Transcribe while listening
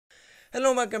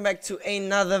Hello, welcome back to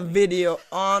another video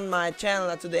on my channel.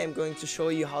 And today I'm going to show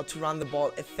you how to run the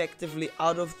ball effectively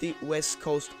out of the West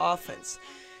Coast offense.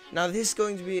 Now this is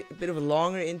going to be a bit of a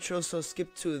longer intro, so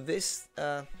skip to this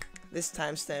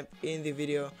timestamp in the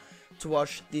video to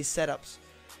watch these setups.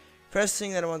 First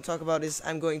thing that I want to talk about is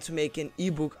I'm going to make an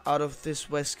ebook out of this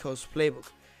West Coast playbook.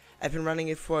 I've been running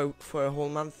it for a whole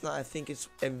month now. I think it's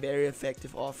a very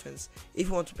effective offense if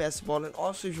you want to pass the ball, and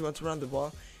also if you want to run the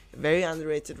ball. A very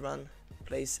underrated run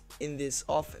plays in this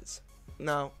offense.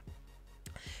 Now,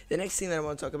 the next thing that I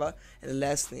want to talk about, and the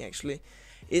last thing actually,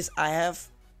 is I have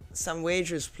some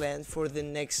wagers planned for the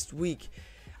next week.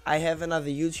 I have another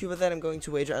YouTuber that I'm going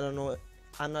to wager. I don't know,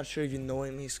 I'm not sure if you know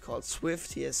him. He's called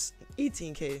Swift. He has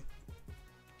 18k.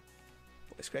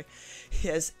 Voice crack. He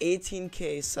has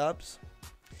 18k subs,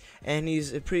 and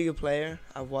he's a pretty good player.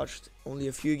 I've watched only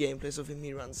a few gameplays of him.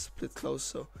 He runs split close,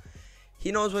 so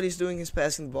he knows what he's doing. He's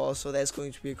passing the ball, so that's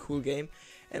going to be a cool game.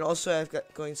 And also I'm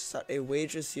going to start a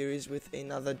wager series with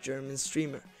another German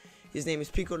streamer. His name is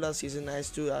Picolas. He's a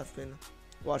nice dude. I've been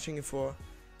watching him for,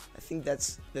 I think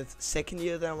that's the second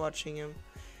year that I'm watching him.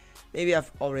 Maybe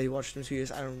I've already watched him 2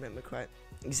 years. I don't remember quite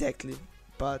exactly.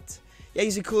 But yeah,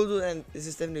 he's a cool dude, and this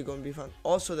is definitely going to be fun.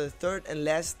 Also, the third and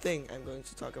last thing I'm going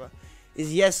to talk about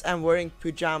is, yes, I'm wearing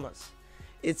pajamas.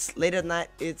 It's late at night.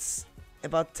 It's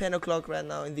about 10 o'clock right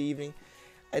now in the evening.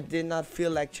 I did not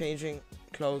feel like changing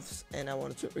clothes, and I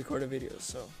wanted to record a video,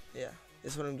 so yeah,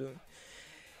 that's what I'm doing.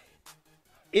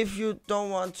 If you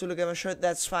don't want to look at my shirt,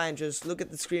 that's fine. Just look at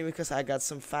the screen, because I got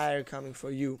some fire coming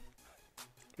for you.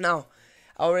 Now,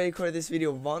 I already recorded this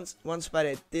video once, but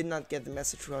I did not get the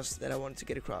message across that I wanted to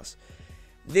get across.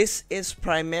 This is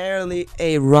primarily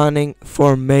a running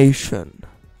formation.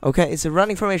 Okay, it's a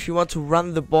running formation. You want to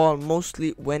run the ball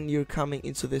mostly when you're coming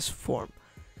into this form.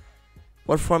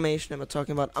 What formation am I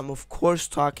talking about? I'm of course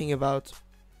talking about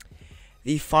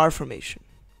the far formation.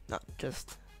 Not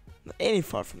any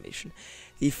far formation.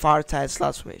 The far tight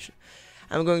slots formation.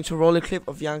 I'm going to roll a clip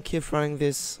of young Kif running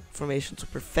this formation to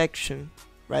perfection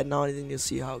right now, and then you'll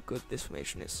see how good this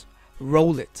formation is.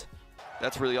 Roll it.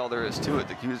 That's really all there is to it.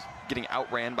 He was getting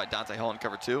outran by Dante Hull in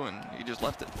cover 2, and he just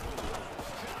left it.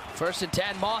 First and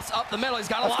 10, Moss up the middle. He's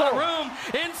got a lot of room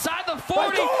inside the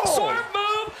 40. Swerve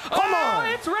move. Come on.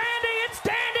 It's Randy. It's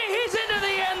Dandy. He's into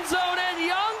the end zone. And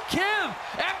young Kim,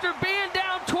 after being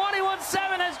down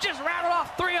 21-7, has just rattled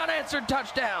off 3 unanswered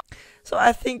touchdowns. So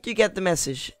I think you get the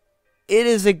message. It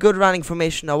is a good running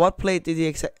formation. Now, what play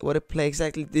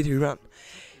exactly did he run?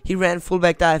 He ran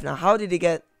fullback dive. Now, how did he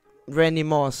get Randy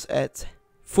Moss at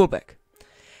fullback?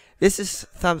 This is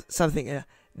something.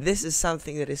 This is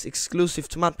something that is exclusive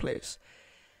to MUD players.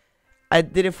 I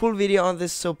did a full video on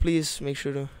this, so please make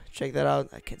sure to check that out.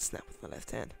 I can snap with my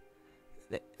left hand.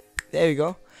 There you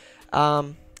go.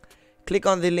 Click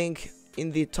on the link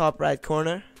in the top right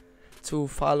corner to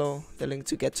follow the link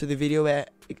to get to the video where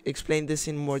I explain this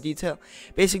in more detail.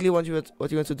 Basically, what you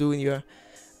want to do in your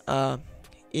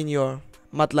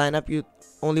MUD lineup, you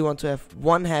only want to have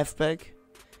one halfback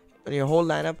in your whole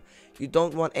lineup. You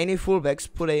don't want any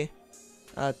fullbacks. Put a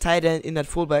tight end in that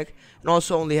fullback, and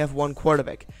also only have one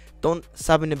quarterback. Don't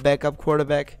sub in a backup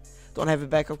quarterback. Don't have a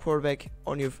backup quarterback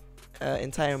on your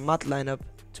entire MUD lineup,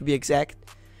 to be exact.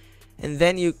 And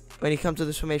then when you come to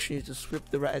this formation, you just flip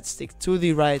the right stick to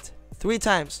the right 3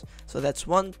 times. So that's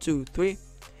 1, 2, 3.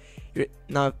 You're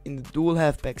now in the dual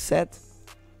halfback set,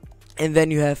 and then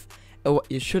you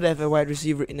should have a wide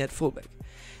receiver in that fullback.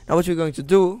 Now what you're going to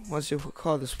do once you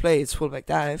call this play, it's fullback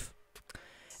dive,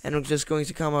 and I'm just going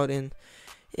to come out in.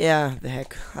 Yeah, the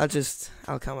heck.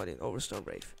 I'll come out in Overstone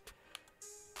Brave.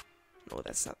 No,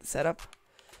 that's not the setup.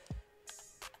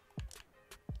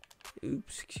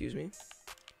 Oops, excuse me.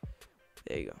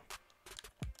 There you go.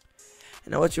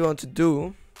 And now what you want to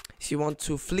do is you want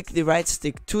to flick the right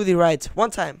stick to the right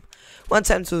one time. One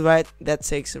time to the right, that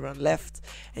takes a run left,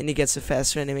 and he gets a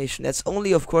faster animation. That's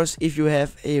only, of course, if you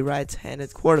have a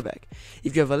right-handed quarterback.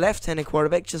 If you have a left-handed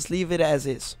quarterback, just leave it as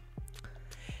is.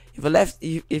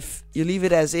 If you leave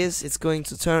it as is, it's going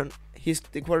to turn.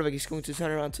 The quarterback is going to turn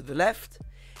around to the left.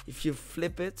 If you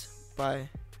flip it by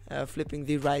flipping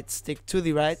the right stick to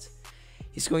the right,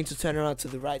 he's going to turn around to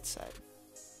the right side.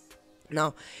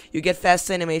 Now, you get fast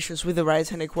animations with a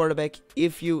right-handed quarterback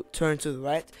if you turn to the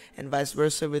right, and vice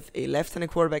versa with a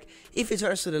left-handed quarterback. If he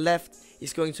turns to the left,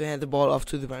 he's going to hand the ball off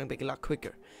to the running back a lot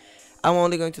quicker. I'm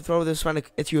only going to throw this run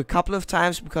at you a couple of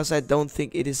times because I don't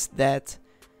think it is that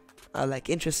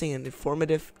interesting and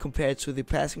informative compared to the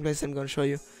passing plays I'm going to show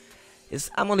you.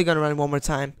 I'm only going to run it one more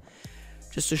time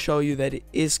just to show you that it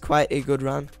is quite a good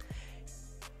run.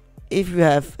 if you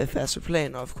have a faster player,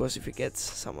 now of course if you get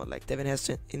someone like Devin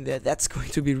Hester in there, that's going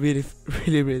to be really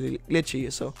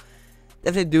glitchy. So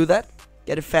definitely do that.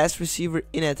 Get a fast receiver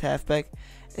in at halfback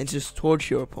and just torch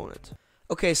your opponent.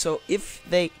 Okay, so if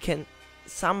they can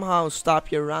somehow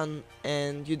stop your run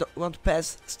and you don't want to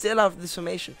pass still out of this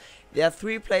formation, there are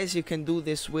 3 plays you can do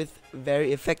this with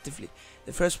very effectively.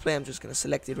 The first play, I'm just gonna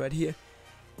select it right here,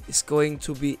 is going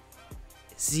to be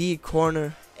Z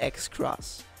corner X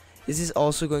cross. This is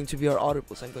also going to be our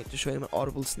audibles. I'm going to show you my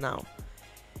audibles now.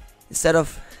 Instead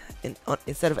of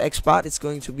X spot, it's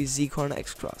going to be Z corner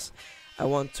X cross. I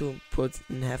want to put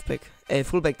in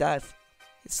fullback dive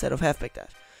instead of halfback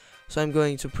dive. So I'm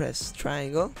going to press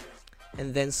triangle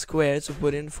and then square to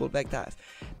put in fullback dive.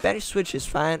 Bench switch is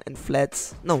fine, and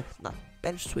flats, no, not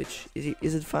bench switch.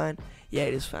 Is it fine? Yeah,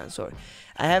 it is fine. Sorry,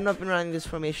 I have not been running this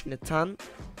formation a ton.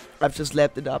 I've just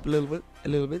lapped it up a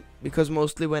little bit, because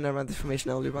mostly when I run this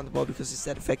formation I only run the ball because it's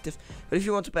that effective. But if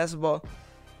you want to pass the ball,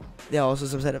 there are also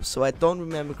some setups. So I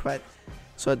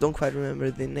don't quite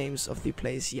remember the names of the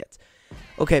plays yet.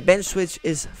 Okay, bench switch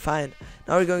is fine.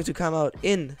 Now we're going to come out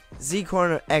in Z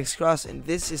corner X cross, and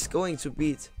this is going to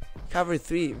beat cover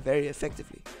 3 very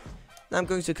effectively. Now I'm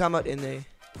going to come out in a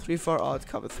 3-4 out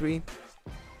cover 3,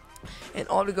 and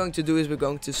all we're going to do is we're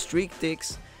going to streak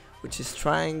digs, which is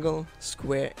triangle,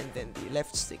 square, and then the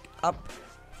left stick up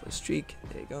for streak.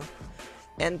 There you go.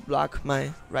 And block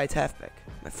my right halfback,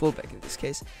 my fullback in this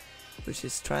case, which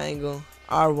is triangle,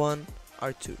 R1,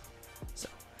 R2. So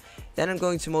then I'm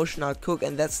going to motion out Cook,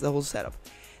 and that's the whole setup.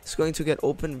 It's going to get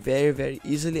open very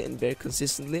easily and very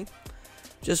consistently.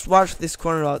 Just watch this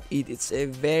corner route eat. It's a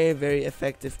very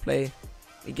effective play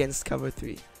against cover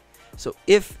 3. So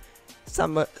if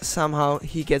somehow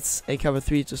he gets a cover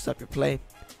 3 to stop your play,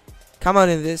 come out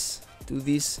in this, do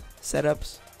these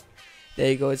setups.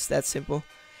 There you go, it's that simple.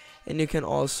 And you can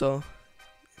also,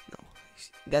 no,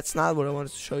 that's not what I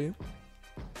wanted to show you.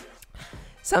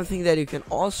 Something that you can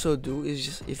also do is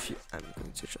just, if you, I'm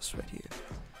going to just right here.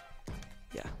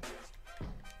 Yeah.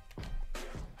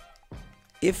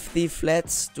 If the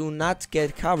flats do not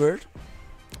get covered,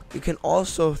 you can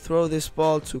also throw this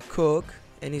ball to Cook,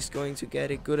 and he's going to get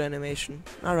a good animation,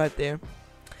 not right there,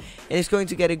 and he's going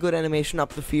to get a good animation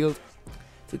up the field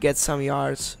to get some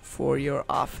yards for your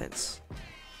offense.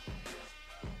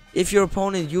 If your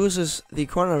opponent uses the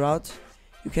corner route,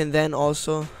 you can then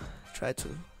also try to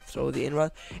throw the in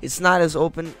route. It's not as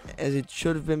open as it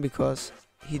should have been because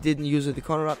he didn't use the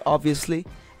corner route, obviously,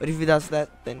 but if he does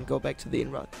that, then go back to the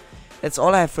in route. That's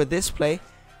all I have for this play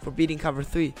for beating cover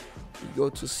 3. You go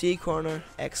to C corner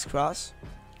X cross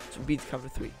to beat cover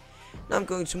 3. Now I'm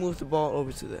going to move the ball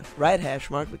over to the right hash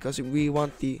mark because we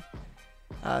want the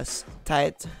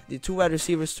 2 wide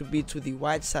receivers to be to the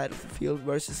wide side of the field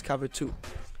versus cover 2.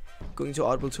 Going to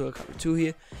audible to a cover 2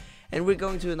 here, and we're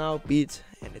going to now beat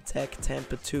and attack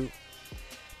Tampa 2.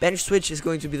 Bench switch is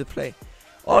going to be the play.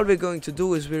 All we're going to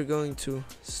do is we're going to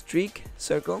streak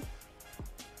circle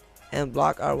and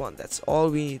block R1. That's all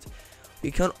we need.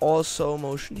 We can also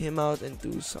motion him out and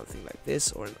do something like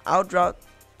this, or an out route.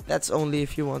 That's only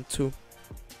if you want to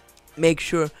make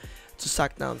sure to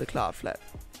suck down the cloud flat.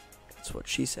 That's what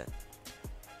she said.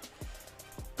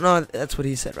 No, that's what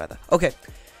he said rather. Okay,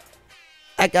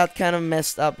 I got kind of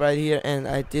messed up right here and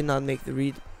I did not make the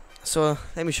read. So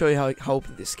let me show you how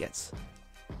open this gets.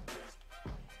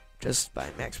 Just by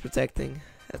max protecting,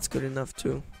 that's good enough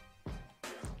too.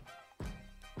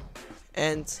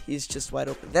 And he's just wide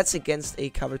open. That's against a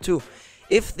cover 2.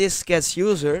 If this gets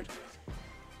usered,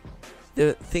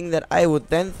 the thing that I would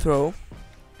then throw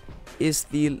is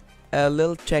the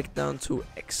little check down to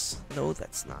X. No,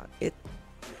 that's not it.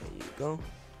 There you go.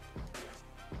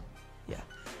 Yeah.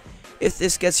 If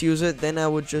this gets usered, then I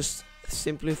would just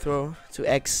simply throw to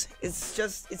X.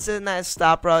 It's a nice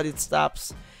stop route. It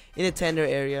stops in a tender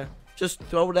area. Just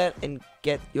throw that and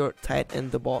get your tight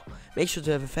end the ball. Make sure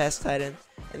to have a fast tight end,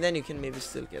 and then you can maybe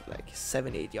still get like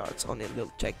 7-8 yards on a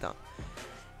little check down.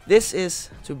 This is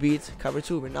to beat cover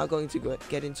 2. We're now going to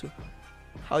get into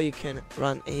how you can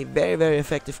run a very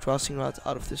effective crossing route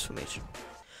out of this formation.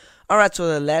 Alright, so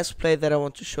the last play that I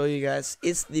want to show you guys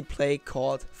is the play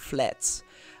called flats.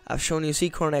 I've shown you C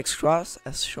corner X cross,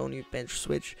 I've shown you bench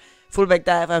switch, fullback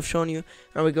dive I've shown you.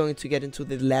 Now we're going to get into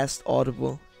the last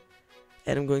audible,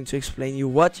 and I'm going to explain you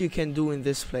what you can do in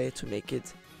this play to make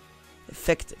it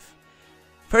effective.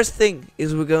 First thing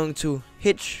is we're going to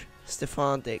hitch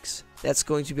Stefan Diggs. That's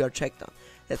going to be our check down.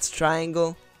 That's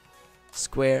triangle,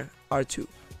 square, R2.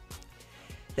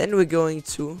 Then we're going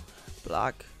to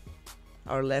block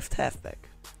our left halfback,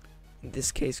 in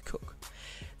this case Cook.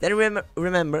 Then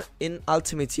remember, in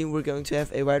Ultimate Team we're going to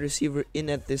have a wide receiver in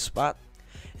at this spot,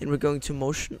 and we're going to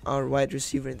motion our wide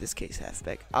receiver, in this case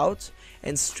halfback, out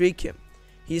and streak him.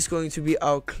 He's going to be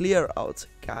our clear out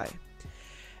guy.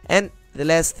 And the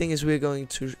last thing is we're going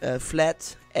to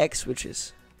flat X, which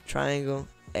is triangle,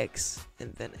 X,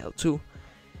 and then L2.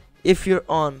 If you're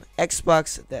on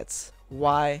Xbox, that's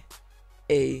Y,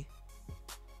 A,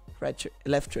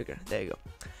 left trigger. There you go.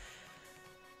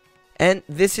 And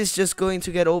this is just going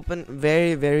to get open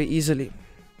very, very easily.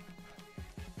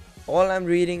 All I'm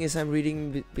reading is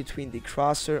between the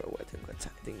crosser. Oh, I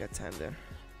think got time there.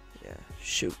 Yeah,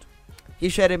 shoot. He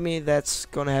shredded me. That's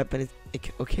gonna happen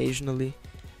occasionally.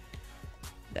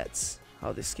 That's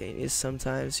how this game is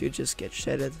sometimes. You just get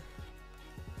shredded.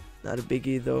 Not a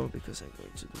biggie though, because I'm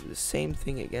going to do the same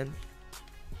thing again.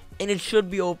 And it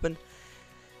should be open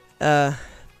by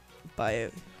a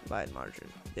margin.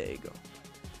 There you go.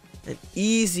 An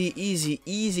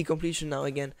easy completion now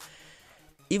again.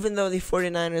 Even though the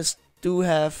 49ers do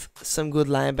have some good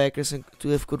linebackers and do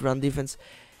have good run defense,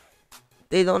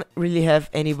 they don't really have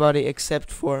anybody except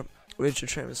for Richard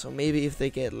Sherman. So maybe if they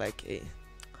get like a...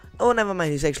 Oh, never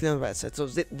mind, he's actually on the right side. So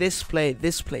this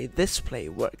play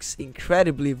works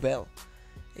incredibly well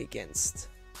against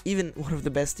even one of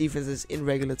the best defenses in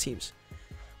regular teams.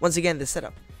 Once again, the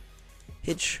setup.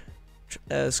 Hitch,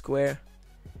 square,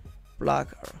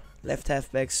 block, or left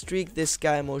halfback, streak this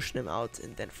guy, motion him out,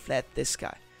 and then flat this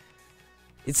guy.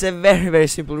 It's a very, very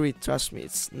simple read, trust me.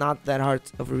 It's not that hard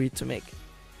of a read to make.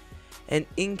 And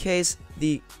in case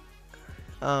the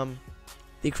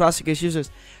crossing case users,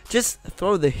 just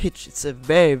throw the hitch. It's a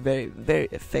very, very, very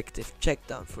effective check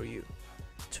down for you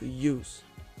to use.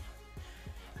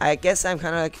 I guess I'm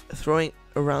kind of like throwing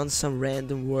around some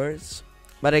random words,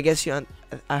 but I guess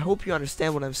I hope you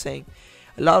understand what I'm saying.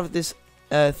 A lot of this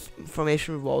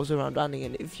formation revolves around running,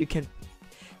 and if you can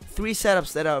 3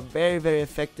 setups that are very, very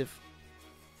effective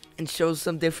and shows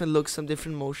some different looks, some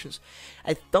different motions.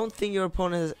 I don't think your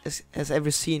opponent has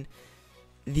ever seen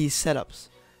these setups,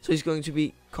 so he's going to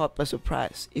be caught by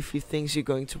surprise if he thinks you're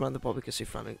going to run the ball, because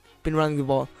you've been running the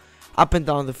ball up and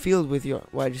down the field with your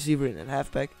wide receiver in and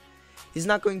halfback. He's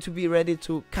not going to be ready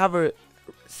to cover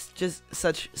just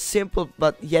such simple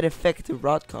but yet effective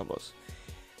route combos.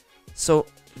 So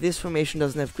this formation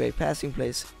doesn't have great passing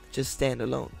plays, just stand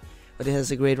alone, but it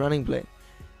has a great running play,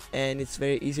 and it's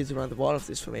very easy to run the ball of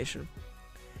this formation,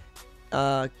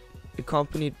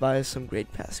 accompanied by some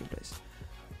great passing plays.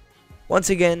 Once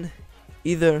again,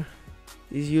 either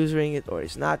he's using it or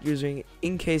he's not using it.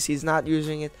 In case he's not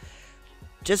using it,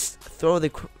 just throw the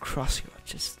crossing out.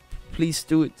 Just please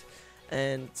do it,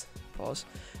 and pause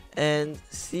and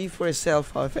see for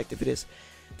yourself how effective it is.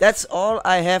 That's all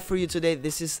I have for you today.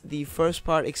 This is the first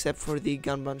part, except for the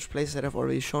gun bunch plays that I've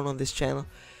already shown on this channel,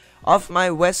 of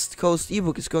my West Coast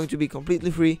ebook. It's going to be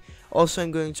completely free. Also,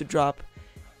 I'm going to drop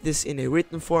this in a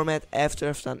written format after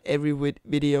I've done every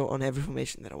video on every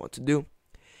formation that I want to do.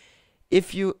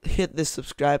 If you hit the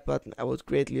subscribe button, I would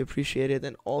greatly appreciate it,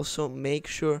 and also make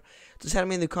sure to tell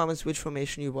me in the comments which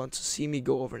formation you want to see me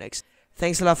go over next.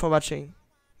 Thanks a lot for watching.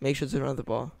 Make sure to run the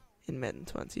ball in Madden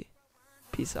 20.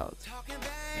 Peace out.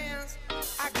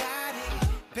 I got it.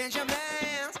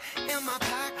 Benjamin's in my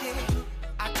pocket.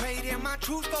 I traded my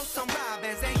truth for some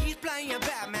robins, and he's playing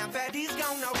Batman. Freddy's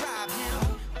gonna rob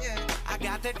him. Yeah. I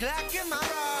got the Glock in my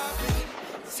robbery.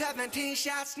 17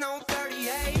 shots, no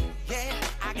 38. Yeah.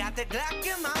 I got the Glock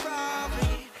in my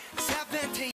robbery. 17.